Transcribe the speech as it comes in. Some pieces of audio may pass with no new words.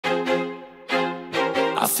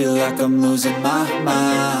I feel like I'm losing my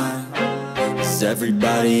mind. Is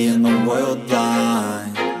everybody in the world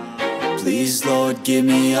blind? Please, Lord, give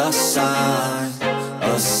me a sign,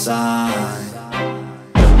 a sign.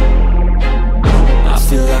 I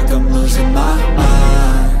feel like I'm losing my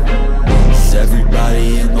mind. Is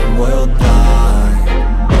everybody in the world blind?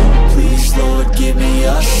 Please, Lord, give me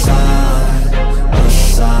a sign, a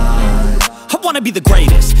sign. I wanna be the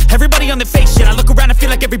greatest. Everybody on the fake shit. I look around and feel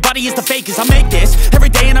like everybody is the fakest. I make this every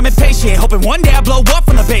day and I'm impatient, hoping one day I blow up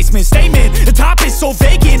from the basement. Statement, the top is so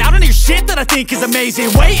vacant. I don't hear shit that I think is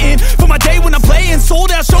amazing. Waiting for my day when I'm playing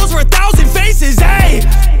sold out shows for 1,000 faces. Hey,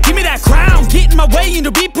 give me that crown, get in my way and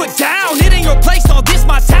to be put down. It ain't your place, all this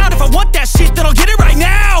my town. If I want that shit, then I'll get it right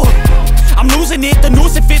now. I'm losing it, the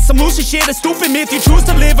noose it fits. I'm losing shit, a stupid myth. You choose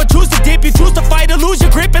to live or choose to dip. You choose to fight or lose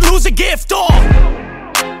your grip and lose a gift.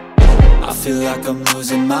 I feel like I'm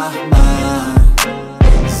losing my mind.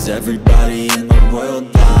 Is everybody in the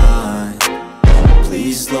world blind?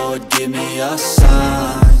 Please, Lord, give me a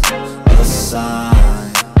sign, a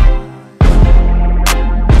sign.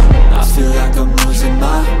 I feel like I'm losing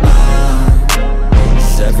my mind.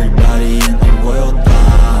 Is everybody in the world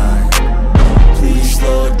blind? Please,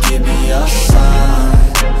 Lord, give me a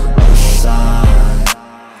sign, a sign.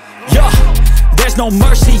 Yeah. There's no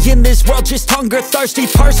mercy in this world, just hunger-thirsty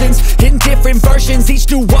persons in different versions. Each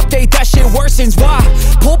new update, that shit worsens. Why?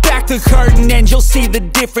 Pull back the curtain and you'll see the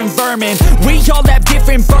different vermin. We all have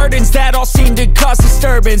different burdens that all seem to cause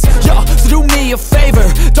disturbance. Yo, so do me a favor,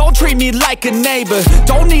 don't treat me like a neighbor.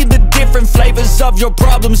 Don't need the different flavors of your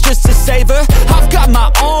problems just to savor. I've got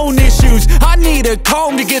my own issues, I need a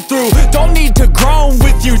comb to get through. Don't need to groan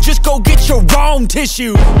with you, just go get your own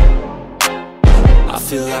tissue. I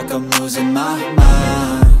feel like I'm losing my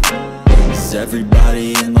mind. Is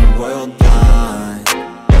everybody in the world blind?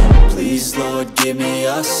 Please, Lord, give me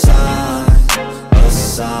a sign, a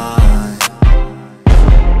sign.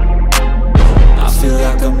 I feel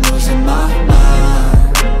like I'm losing my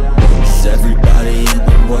mind. Is everybody in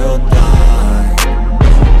the world blind?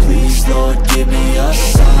 Please, Lord, give me a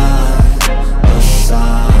sign, a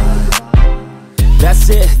sign. That's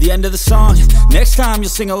it, the end of the song. Next time you'll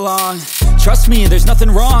sing along. Trust me, there's nothing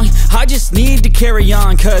wrong. I just need to carry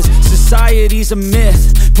on, cause society's a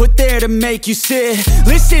myth put there to make you sit.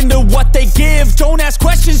 Listen to what they give. Don't ask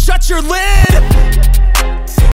questions, shut your lid.